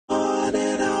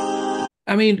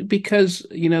I mean, because so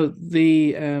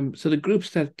the groups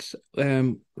that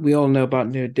we all know about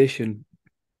New Edition,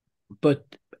 but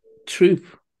Troop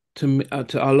to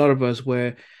a lot of us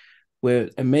were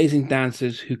amazing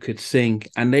dancers who could sing,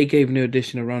 and they gave New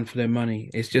Edition a run for their money.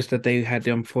 It's just that they had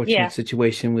the unfortunate Yeah,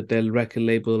 situation with their record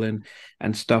label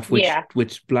and stuff, yeah,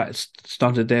 which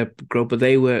stunted their growth. But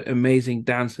they were amazing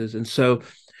dancers, and so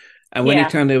and yeah.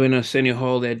 anytime they were in a senior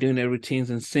hall, they're doing their routines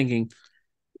and singing.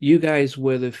 You guys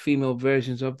were the female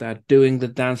versions of that, doing the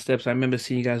dance steps. I remember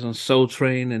seeing you guys on Soul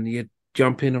Train, and you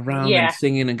jumping around and Yeah,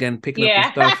 singing again, picking up the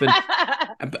yeah, stuff,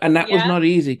 and that was yeah. not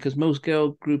easy because most girl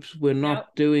groups were not No,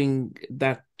 doing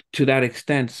that to that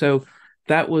extent. So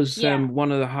that was yeah.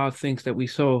 one of the hard things that we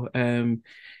saw.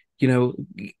 You know,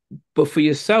 but for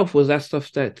yourself, was that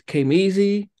stuff that came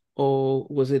easy, or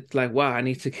was it like, wow, I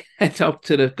need to get up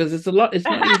to the because it's a lot. It's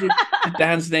not easy to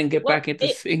dance then get Well, back into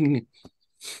it singing.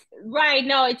 right.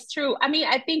 No, it's true. I mean,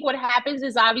 I think what happens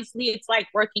is obviously it's like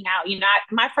working out. You know,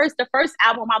 the first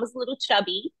album, I was a little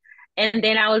chubby. And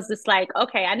then I was just like,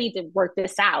 okay, I need to work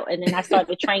this out. And then I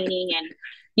started training and,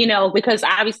 because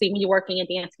obviously when you're working and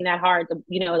dancing that hard,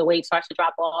 the weight starts to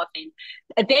drop off. And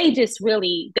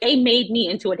they made me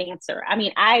into a dancer. I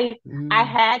mean, I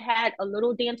Mm. had a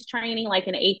little dance training, like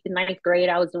in the eighth and ninth grade,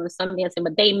 I was doing some dancing,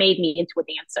 but they made me into a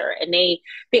dancer. And they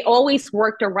always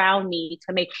worked around me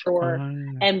to make sure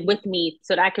Oh, and with me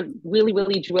so that I could really,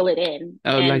 really drill it in.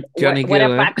 oh, And like Johnny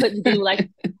whatever Gill, I couldn't do, like,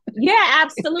 yeah,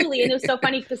 absolutely. And it was so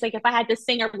funny because, like, if I had to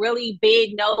sing a really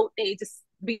big note, they just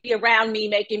be around me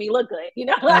making me look good, you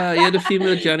know? You're the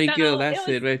female Johnny Gill. So it That's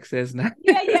was, it. Rex says now.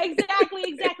 yeah, yeah, exactly,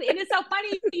 exactly. And it's so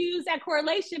funny you use that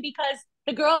correlation because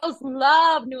the girls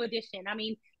love New Edition. I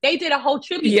mean, they did a whole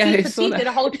tribute. Yeah, Keith I saw Petit that. did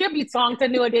a whole tribute song to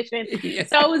New Edition. Yeah.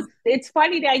 So it's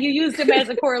funny that you used them as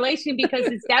a correlation because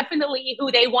it's definitely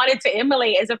who they wanted to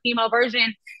emulate as a female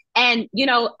version. And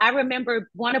I remember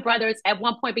Warner Brothers at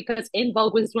one point because In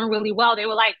Vogue was doing really well. They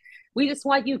were like, "We just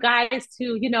want you guys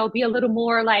to, be a little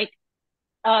more like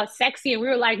sexy," and we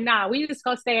were like, "Nah, we just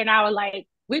gonna stay in our like."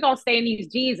 We're gonna stay in these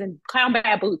jeans and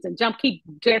combat boots and keep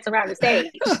dancing around the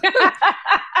stage.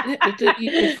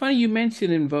 It's funny you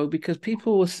mentioned In Vogue because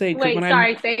people will say because when Wait, I'm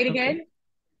sorry, say it okay. again.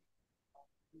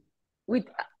 We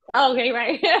oh, okay,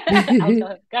 right. I was No,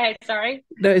 going, go ahead, sorry.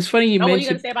 it's funny you Oh, what are you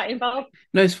gonna mentioned. say about info?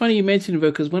 No, it's funny you mentioned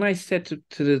Vogue because when I said to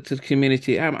the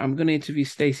community, I'm going to interview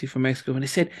Stacy from Mexico, and they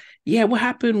said, "Yeah, what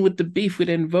happened with the beef with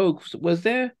En Vogue? Was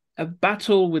there a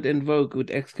battle with En Vogue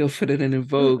with ex-girlfriend and En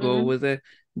Vogue, or Mm-mm. was there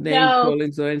name No,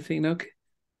 callings or anything?" Okay.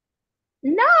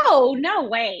 no, no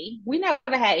way. We never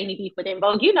had any beef with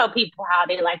Vogue. You know people how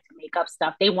they like to make up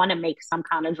stuff. They want to make some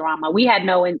kind of drama. We had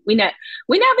no, we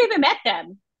never even met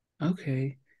them.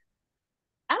 Okay.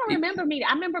 I don't Y- remember meeting.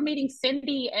 I remember meeting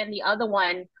Cindy and the other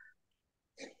one.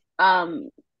 Um,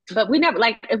 but we never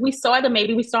like if we saw them,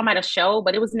 maybe we saw them at a show,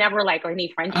 but it was never like or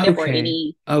any friendship or Okay. Okay.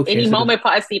 any So the moment for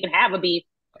us to even have a beef.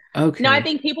 No, I okay.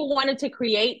 think people wanted to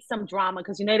create some drama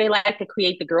because they like to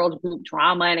create the girl group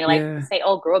drama and they like to Yeah. say,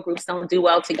 "Oh, girl groups don't do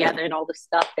well together" and all the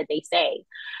stuff that they say.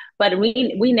 But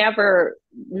we never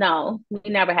no, we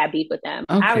never had beef with them.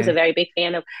 I was a Okay. very big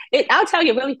fan of it. I'll tell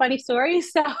you a really funny story.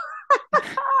 So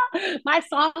my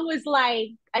song was like,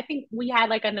 I think we had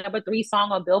like a number three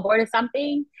song on Billboard or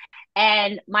something.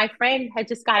 And my friend had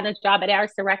just gotten a job at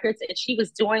Arista Records and she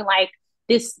was doing like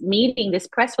this meeting, this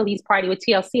press release party with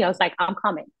TLC. I was like, I'm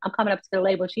coming. I'm coming up to the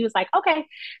label. She was like, okay.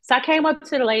 So I came up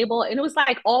to the label and it was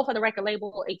like all for the record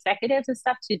label executives and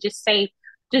stuff to just say,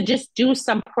 to just do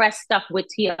some press stuff with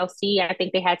TLC. I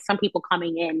think they had some people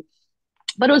coming in,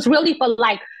 but it was really for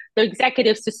like the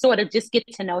executives to sort of just get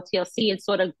to know TLC and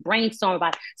sort of brainstorm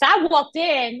about it. So I walked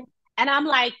in and I'm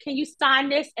like, "Can you sign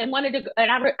this?" And one of the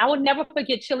and I would never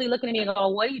forget Chili looking at me and go,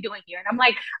 "What are you doing here?" And I'm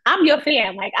like, "I'm your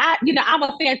fan. Like I'm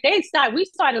a fan." We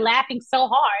started laughing so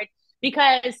hard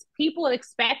because people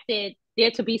expected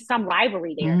there to be some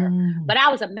rivalry there. Mm. But I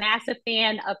was a massive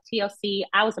fan of TLC.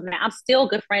 I'm still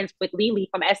good friends with Lily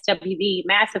from SWV,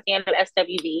 massive fan of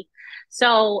SWV.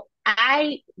 So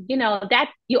that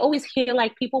you always hear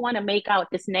like people want to make out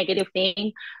this negative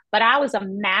thing, but I was a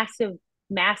massive,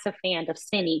 massive fan of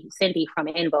Cindy from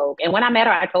In Vogue. And when I met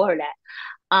her, I told her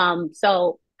that.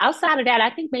 So outside of that, I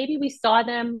think maybe we saw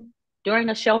them during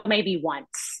a show maybe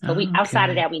once. But we outside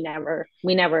of Okay. that, we never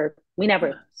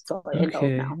saw In Vogue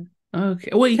Okay. now.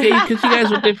 Okay. Well, because you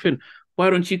guys were different. Why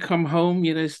don't you come home?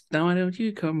 No, why don't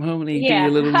you come home and you do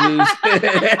your Yeah. little moves?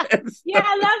 Yeah,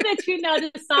 I love that you know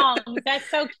the songs. That's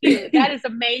so cute. That is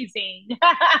amazing.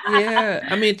 Yeah.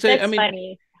 That's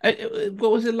funny.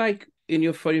 What was it like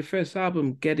in for your first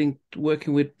album,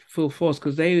 working with Full Force?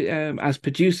 Because they, as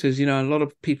producers, a lot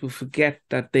of people forget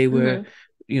that they were,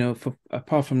 Hmm.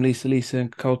 apart from Lisa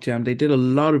and Cult Jam, they did a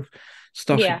lot of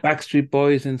stuff for Backstreet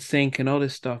Boys and Sync and all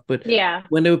this stuff. But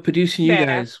when they were producing you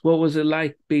guys, what was it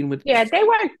like being with? Yeah,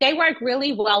 they work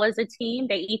really well as a team.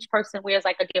 Each person wears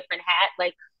like a different hat.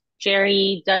 Like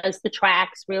Jerry does the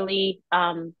tracks really,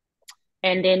 and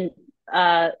then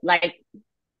like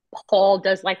Paul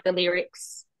does like the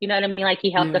lyrics. You know what I mean? Like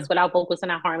he helped us with our vocals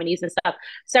and our harmonies and stuff.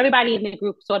 So everybody in the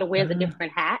group sort of wears a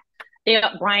different hat.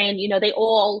 Brian, they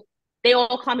all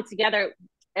come together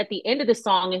at the end of the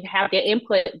song and have their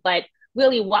input. But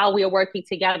really, while we were working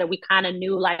together, we kind of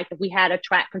knew like if we had a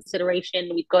track consideration,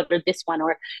 we'd go to this one.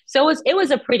 So it was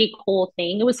a pretty cool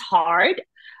thing. It was hard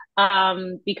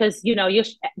because you're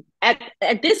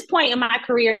at this point in my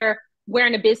career,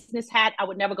 wearing a business hat, I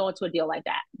would never go into a deal like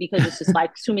that because it's just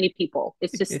like too many people.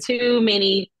 It's just too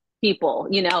many people,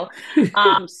 it's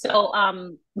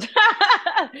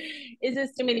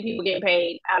just too many people getting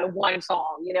paid out of one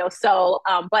song, So,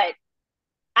 but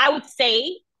I would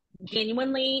say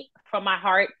genuinely from my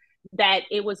heart that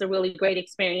it was a really great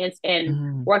experience,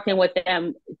 and working with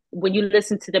them. When you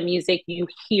listen to the music, you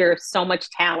hear so much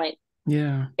talent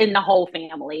in the whole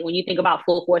family. When you think about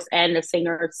Full Force and the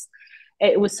singers,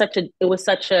 it was such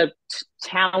a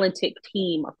talented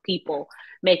team of people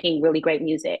making really great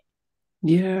music.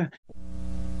 Yeah.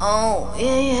 Oh,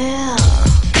 yeah.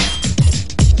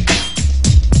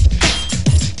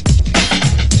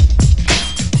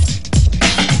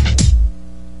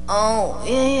 Oh,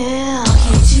 yeah.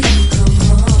 Can't you come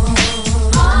home?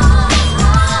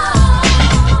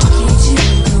 Can't you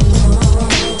come home?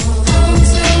 Home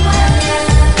to my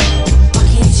love. Why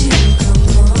can't you come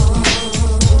home?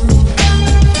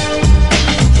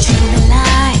 You treat me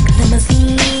like a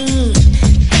limousine,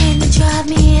 and you drive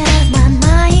me out of my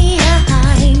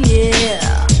mind.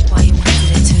 Yeah. Why you wanna do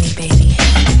that to me, baby?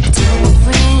 Tell my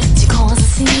friends you cause a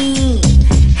scene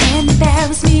and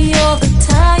embarrass me all the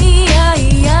time.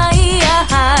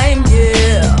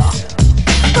 Yeah.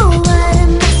 But what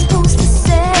am I supposed to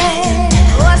say?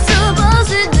 What's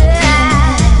supposed to do?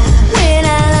 When I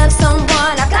love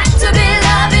someone, I've got to be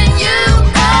loving you.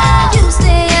 Oh, you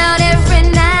stay out every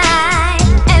night,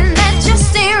 and that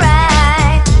just ain't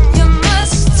right. You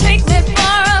must take me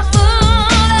for a fool.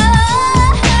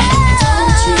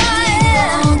 Don't you be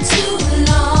too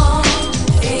long,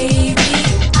 baby.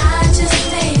 I just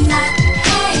may not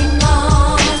hang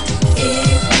on.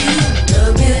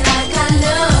 Love me like I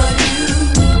love you.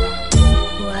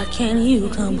 Why can't you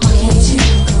come home? Why can't you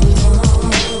come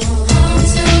home? Home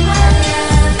to my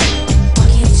love. Why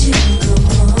can't you come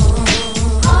home?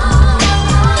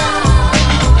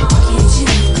 Why can't you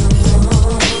come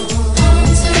home? Home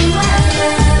to my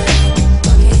love.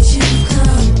 Why can't you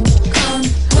come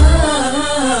home?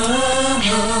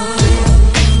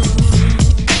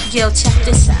 Yo, check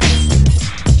this out.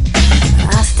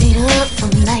 I stayed up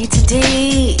from night to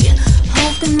day,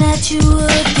 hoping that you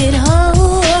would get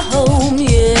home,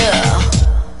 yeah.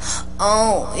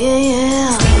 Oh,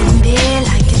 yeah. Staying there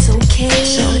like it's okay.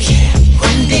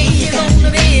 One day you're gonna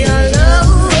be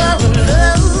alone,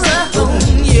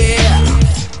 yeah.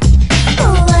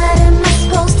 But what am I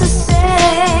supposed to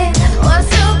say? What's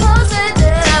supposed to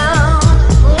do?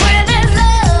 When there's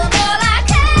love, all I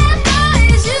care for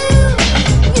is you.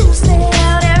 You stay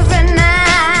out every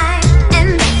night, and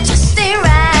that just ain't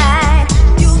right.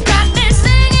 You got me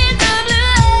singing the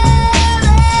blues.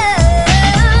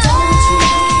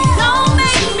 Don't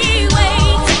make me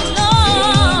wait too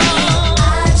long.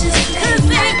 Cause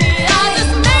baby, I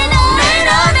just may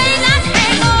not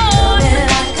hang on.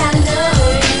 Like I love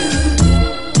you,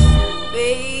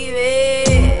 baby.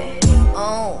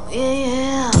 Oh,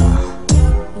 yeah.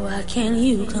 Why can't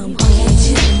you come home? Why can't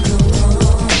you come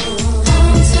home?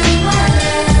 Home to my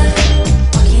love.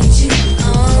 Why can't you come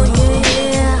home? Oh,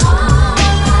 yeah.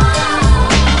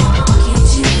 Why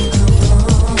can't you come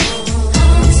home?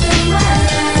 Home to my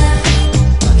love.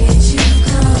 Why can't you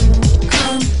come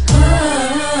home?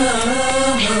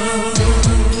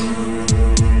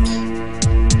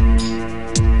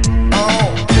 Oh.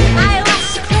 I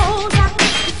wash your clothes, I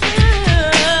cook your food,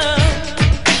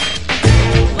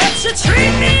 but you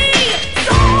treat me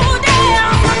so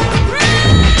damn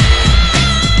rude.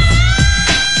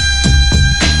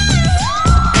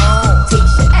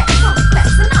 Teach your ex, I'm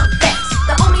vexed and I'm vexed.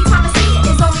 The only time I see it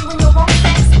is only when you're on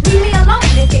sex. Leave me alone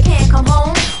if you can't come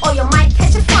home, or you might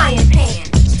catch a frying pan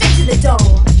straight to the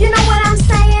dome. You know what I'm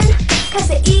saying? Cause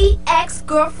the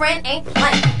ex-girlfriend ain't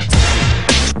playing.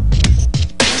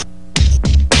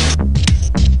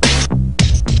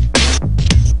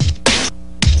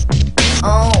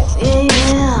 Oh,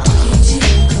 yeah. Why can't you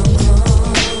come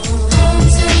home? Home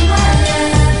to my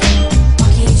love. Why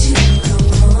can't you come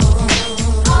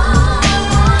home?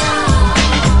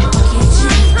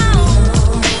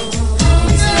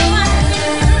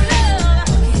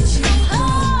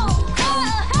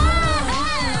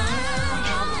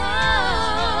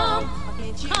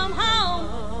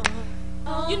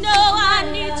 You know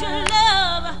I need your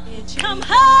love. Come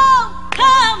home,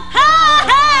 come home.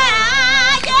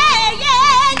 Yeah, yeah,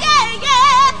 yeah, yeah,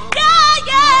 yeah,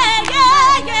 yeah,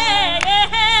 yeah,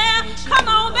 yeah. Come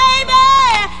on, baby.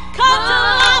 Come to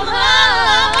my love,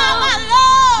 my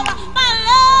love, my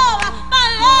love, my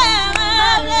love,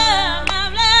 my love, my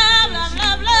love,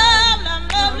 love, love, love,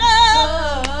 love,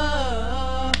 love.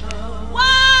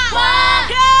 Why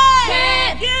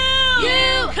can't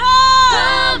you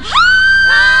come home?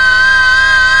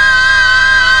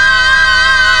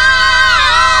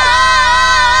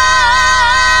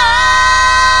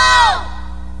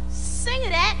 Sing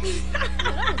it at me.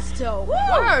 That's dope.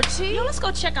 Word, T. Yo, let's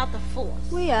go check out the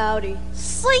Force. We outie.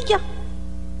 See ya.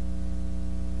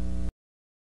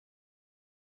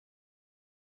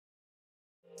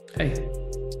 Hey,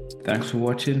 thanks for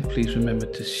watching. Please remember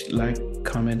to like,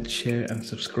 comment, share, and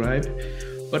subscribe.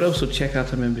 But also check out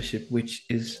the membership, which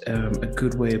is a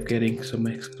good way of getting some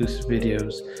exclusive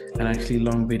videos and actually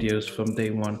long videos from day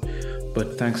one.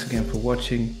 But thanks again for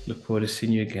watching. Look forward to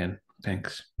seeing you again.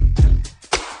 Thanks.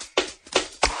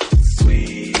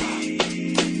 Sweet.